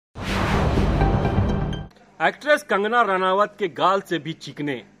Actress Kangana Ranaut के गाल से भी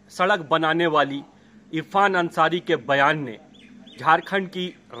चिकने सड़क बनाने वाली इरफान अंसारी के बयान ने झारखंड की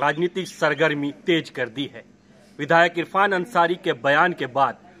राजनीतिक सरगर्मी तेज कर दी है। विधायक इरफान अंसारी के बयान के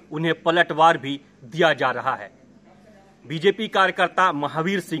बाद उन्हें पलटवार भी दिया जा रहा है। बीजेपी कार्यकर्ता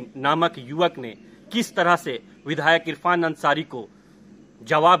महावीर सिंह नामक युवक ने किस तरह से विधायक इरफान अंसारी को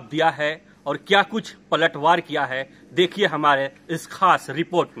जवाब दिया है और क्या कुछ पलटवार किया है, देखिए हमारे इस खास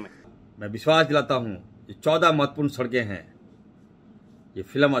रिपोर्ट में। मैं विश्वास दिलाता हूं, ये 14 महत्वपूर्ण सड़कें हैं। ये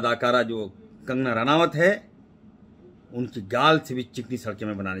फिल्म अदाकारा जो कंगना रनावत है, उनकी गाल से भी चिकनी सड़कें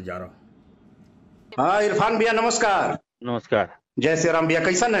मैं बनाने जा रहा हूँ। हाँ इरफान भैया नमस्कार। नमस्कार। जय श्री राम भैया,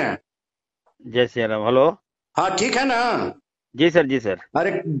 कैसन है? जय श्री राम। हेलो। हाँ ठीक है ना? जी सर, जी सर।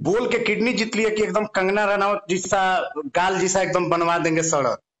 अरे बोल के किडनी जीत लिए कि एकदम कंगना रनावत जैसा गाल जैसा एकदम बनवा देंगे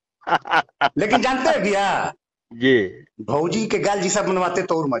सड़क। लेकिन जानते हैं भैया जी, भौजी के गाल जैसा बनवाते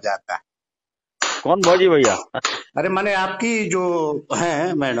तो और मजा आता है। कौन भौजी भैया? अरे माने आपकी जो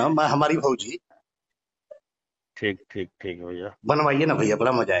है मैडम, हमारी भौजी। ठीक ठीक ठीक भैया, बनवाइए ना भैया,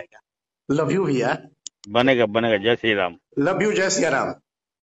 बड़ा मजा आएगा। लव यू भैया। बनेगा बनेगा। जय श्री राम। लव यू, जय Shri Ram.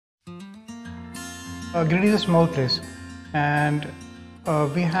 Giridih is a small place, and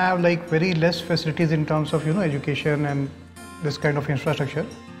we have like very less facilities in terms of education and this kind of infrastructure.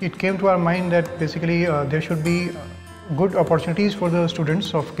 It came to our mind that basically there should be good opportunities for the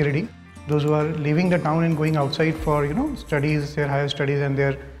students of Giridih, those who are leaving the town and going outside for studies, their higher studies and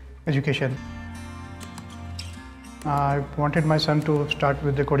their education. I wanted my son to start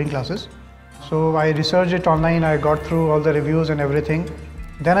with the coding classes, so I researched it online. I got through all the reviews and everything.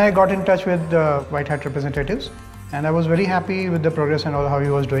 Then I got in touch with the White Hat representatives, and I was very happy with the progress and all how he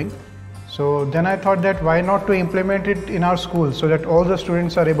was doing. So then I thought that why not to implement it in our school so that all the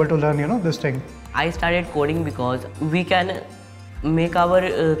students are able to learn this thing. I started coding because we can make our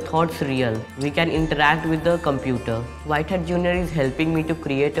thoughts real. We can interact with the computer. White Hat Junior is helping me to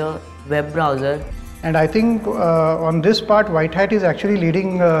create a web browser. And I think on this part, White Hat is actually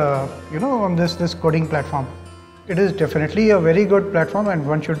leading, on this coding platform. It is definitely a very good platform and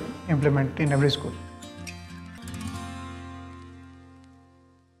one should implement in every school.